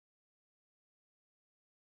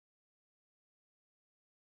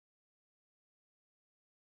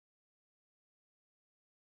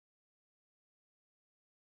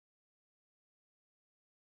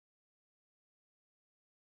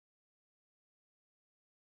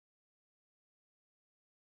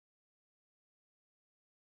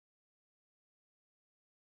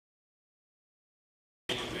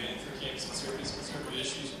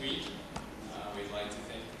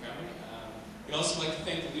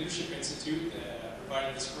Leadership Institute that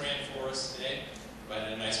provided this grant for us today.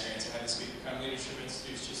 Provided a nice grant to have the speaker come. Leadership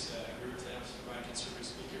Institute is just a group that helps provide conservative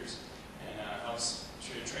speakers and helps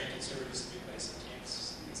train conservatives to be placed on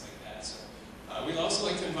campuses and things like that. So we'd also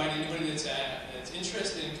like to invite anybody that's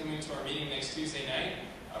interested in coming to our meeting next Tuesday night.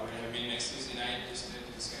 We're going to have a meeting next Tuesday night just to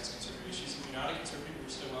discuss conservative issues. If you're not a conservative, you're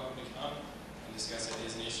still welcome to come and discuss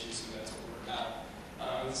ideas and issues, so that's what we're about.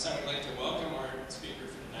 This time I'd like to welcome our speaker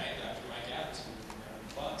for tonight, Dr. Mike Adams. Round of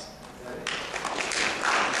applause.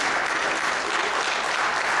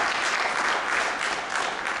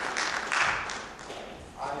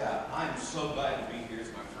 I'm so glad to be here. It's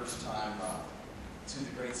my first time to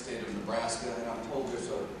the great state of Nebraska, and I'm told there's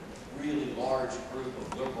a really large group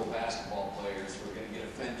of liberal basketball players who are going to get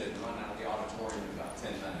offended and run out of the auditorium in about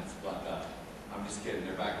 10 minutes, but I'm just kidding.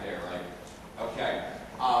 They're back there, right? Okay.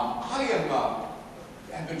 I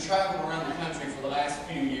have been traveling around the country for the last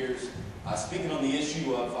few years, speaking on the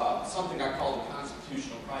issue of something I call the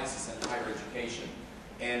constitutional crisis in higher education.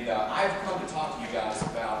 And I've come to talk to you guys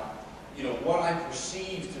about what I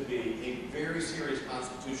perceive to be a very serious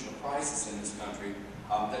constitutional crisis in this country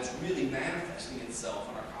that's really manifesting itself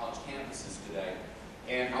on our college campuses today.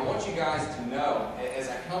 And I want you guys to know, as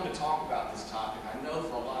I come to talk about this topic, I know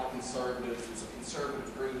for a lot of conservatives, there's a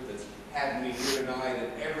conservative group that's had me here tonight,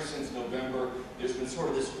 and ever since November, there's been sort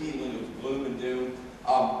of this feeling of gloom and doom.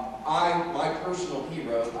 My personal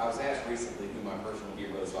heroes, I was asked recently who my personal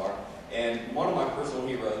heroes are, and one of my personal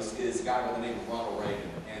heroes is a guy by the name of Ronald Reagan.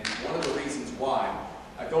 And one of the reasons why,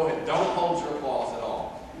 go ahead, don't hold your applause at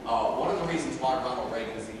all. One of the reasons why Ronald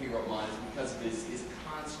Reagan is a hero of mine is because of his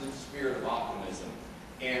constant spirit of optimism.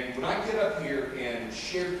 And when I get up here and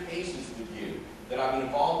share cases with you that I've been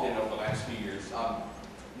involved in over the last few years,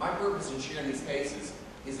 my purpose in sharing these cases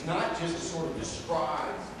is not just to sort of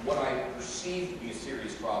describe what I perceive to be a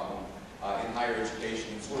serious problem in higher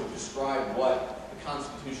education and sort of describe what the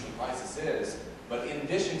constitutional crisis is, but in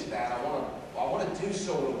addition to that, I want to do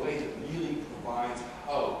so in a way that really provides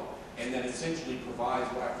hope and that essentially provides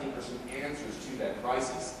what I think are some answers to that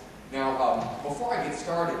crisis. Now, before I get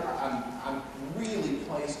started, I'm really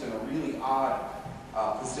placed in a really odd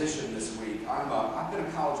position this week. I've been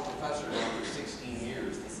a college professor now for 16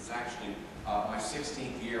 years. This is actually my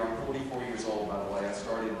 16th year. I'm 44 years old, by the way. I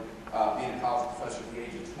started being a college professor at the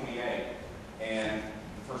age of 28, and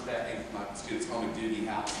the first day I think my students call me Doogie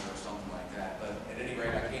Howson or something like that. But at any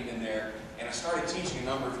rate, I came in there and I started teaching a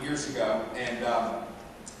number of years ago, and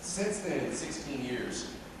since then, in 16 years,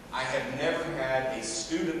 I have never had a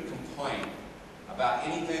student complaint about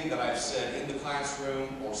anything that I've said in the classroom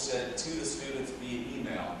or said to the students via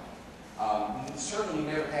email. Certainly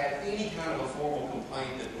never had any kind of a formal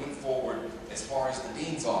complaint that went forward as far as the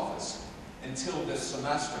dean's office until this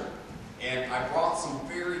semester. And I brought some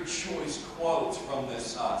very choice quotes from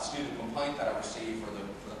this student complaint that I received for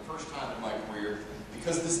the first time in my career,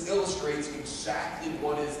 because this illustrates exactly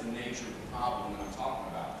what is the nature of the problem that I'm talking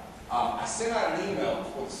about. I sent out an email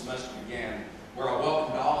before the semester began where I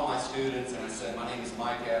welcomed all of my students and I said, my name is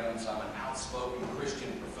Mike Adams, I'm an outspoken Christian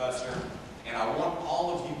professor, and I want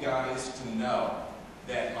all of you guys to know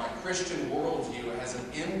that my Christian worldview has an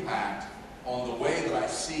impact on the way that I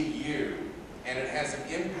see you, and it has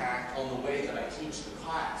an impact on the way that I teach the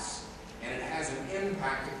class, and it has an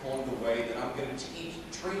impact upon the way that I'm going to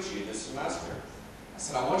treat you this semester. I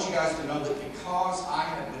said, I want you guys to know that because I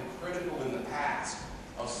have been critical in the past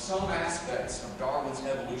of some aspects of Darwin's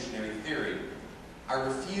evolutionary theory, I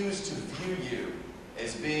refuse to view you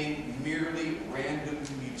as being merely random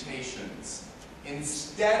mutations.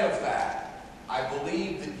 Instead of that, I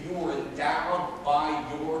believe that you were endowed by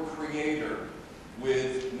your Creator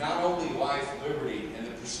with not only life, liberty, and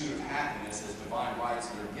the pursuit of happiness as divine rights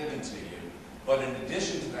that are given to you, but in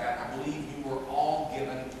addition to that, I believe you were all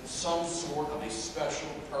given some sort of a special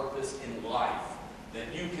purpose in life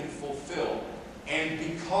that you can fulfill. And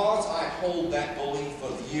because I hold that belief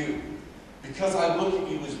of you, because I look at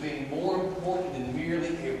you as being more important than merely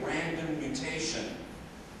a random mutation,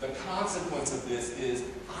 the consequence of this is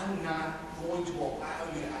I'm not going to allow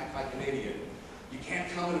you to act like an idiot. You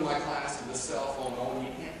can't come into my class with a cell phone on,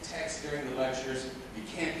 you can't text during the lectures, you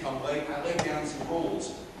can't come late. I laid down some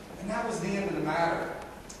rules. And that was the end of the matter.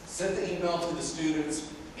 Sent the email to the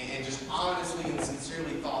students and just honestly and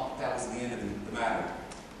sincerely thought that was the end of the matter.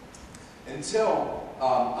 Until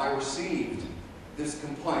I received this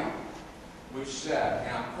complaint, which said,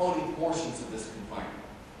 and I'm quoting portions of this complaint.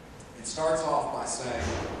 It starts off by saying,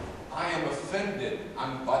 I am offended.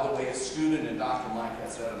 I'm, by the way, a student in Dr. Mike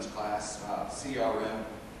S. Adams' class, CRM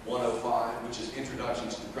 105, which is Introduction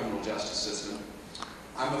to the Criminal Justice System.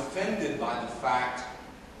 I'm offended by the fact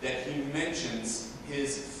that he mentions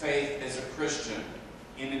his faith as a Christian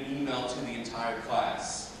in an email to the entire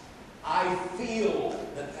class. I feel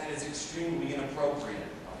that that is extremely inappropriate.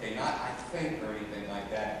 Okay, not I think or anything like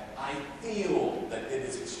that. I feel that it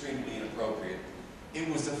is extremely inappropriate. It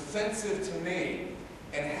was offensive to me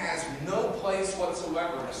and has no place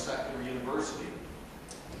whatsoever in a secular university.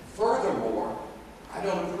 Furthermore, I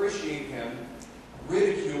don't appreciate him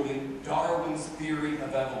ridiculing Darwin's theory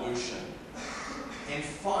of evolution. And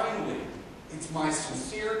finally, it's my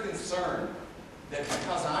sincere concern that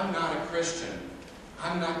because I'm not a Christian,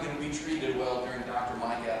 I'm not going to be treated well during Dr.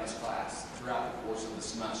 Mike Adams' class throughout the course of the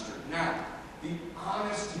semester. Now, the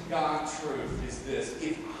honest to God truth is this.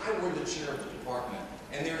 If I were the chair of the department,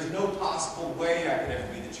 and there is no possible way I could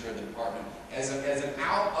ever be the chair of the department, as an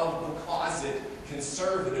out-of-the-closet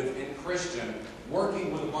conservative and Christian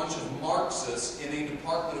working with a bunch of Marxists in a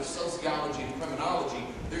department of sociology and criminology,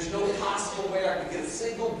 there's no possible way I could get a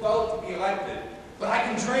single vote to be elected. But I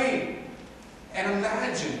can dream. And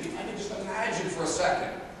imagine, if I could just imagine for a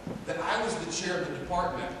second, that I was the chair of the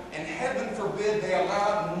department, and heaven forbid they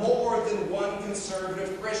allowed more than one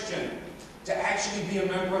conservative Christian to actually be a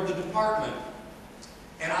member of the department.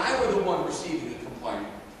 And I were the one receiving a complaint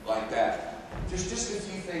like that. There's just a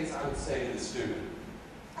few things I would say to the student.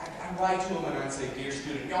 I'd write to him and I'd say, dear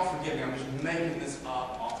student, y'all forgive me, I'm just making this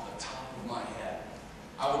up off the top of my head.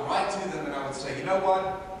 I would write to them and I would say, you know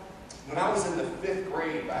what? When I was in the 5th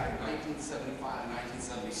grade back in 1975 and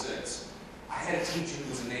 1976, I had a teacher who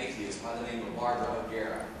was an atheist by the name of Barbara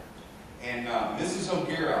O'Gara. And Mrs.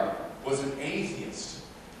 O'Gara was an atheist.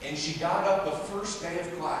 And she got up the first day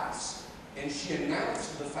of class and she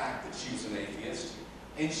announced the fact that she was an atheist.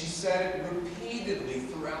 And she said it repeatedly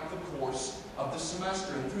throughout the course of the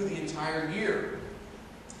semester and through the entire year.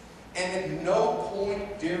 And at no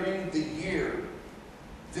point during the year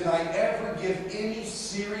did I ever give any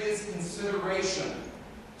serious consideration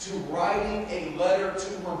to writing a letter to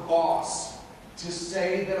her boss to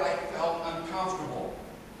say that I felt uncomfortable.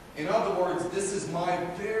 In other words, this is my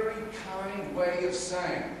very kind way of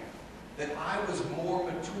saying that I was more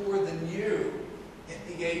mature than you at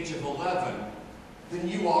the age of 11 than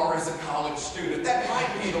you are as a college student. That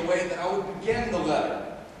might be the way that I would begin the letter.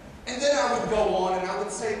 And then I would go on and I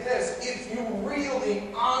would say this: if you really,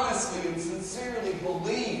 honestly, and sincerely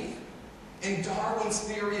believe in Darwin's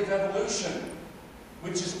theory of evolution,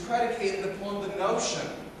 which is predicated upon the notion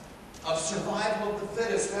of survival of the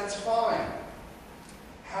fittest, that's fine.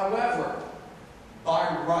 However,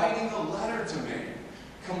 by writing a letter to me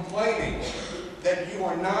complaining that you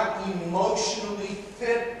are not emotionally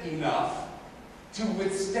fit enough to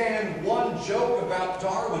withstand one joke about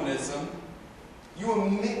Darwinism, you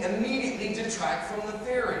immediately detract from the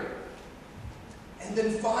theory. And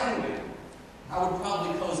then finally, I would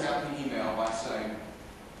probably close out the email by saying,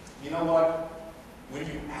 you know what? When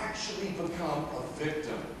you actually become a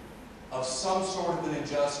victim of some sort of an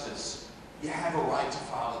injustice, you have a right to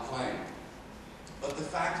file a claim. But the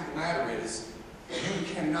fact of the matter is, you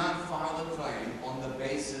cannot file a claim on the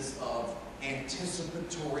basis of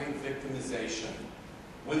anticipatory victimization.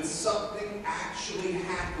 When something actually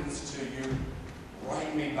happens to you,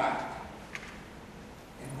 write me back.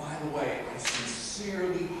 And by the way, I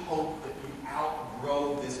sincerely hope that you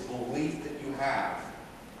outgrow this belief that you have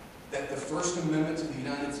that the First Amendment to the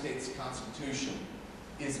United States Constitution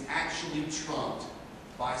is actually trumped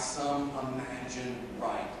by some imagined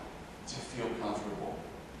right to feel comfortable.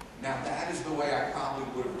 Now that is the way I probably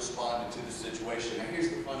would have responded to the situation. Now here's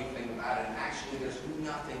the funny thing about it, and actually there's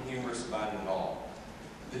nothing humorous about it at all.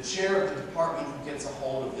 The chair of the department who gets a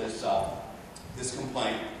hold of this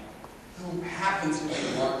complaint, who happens to be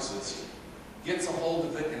a Marxist, gets a hold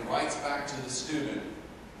of it and writes back to the student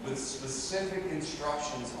with specific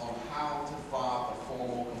instructions on how to file a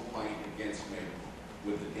formal complaint against me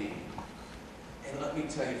with the dean. And let me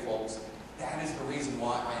tell you folks, that is the reason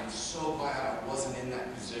why I am so glad I wasn't in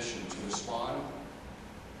that position to respond.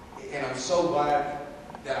 And I'm so glad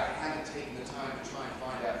that I haven't taken the time to try and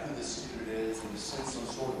find out who the student is and to send some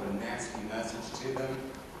sort of a nasty message to them.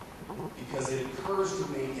 Because it occurs to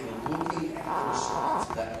me in looking at the response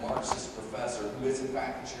of that Marxist professor, who is in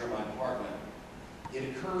fact the chair of my department,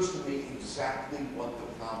 it occurs to me exactly what the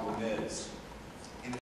problem is.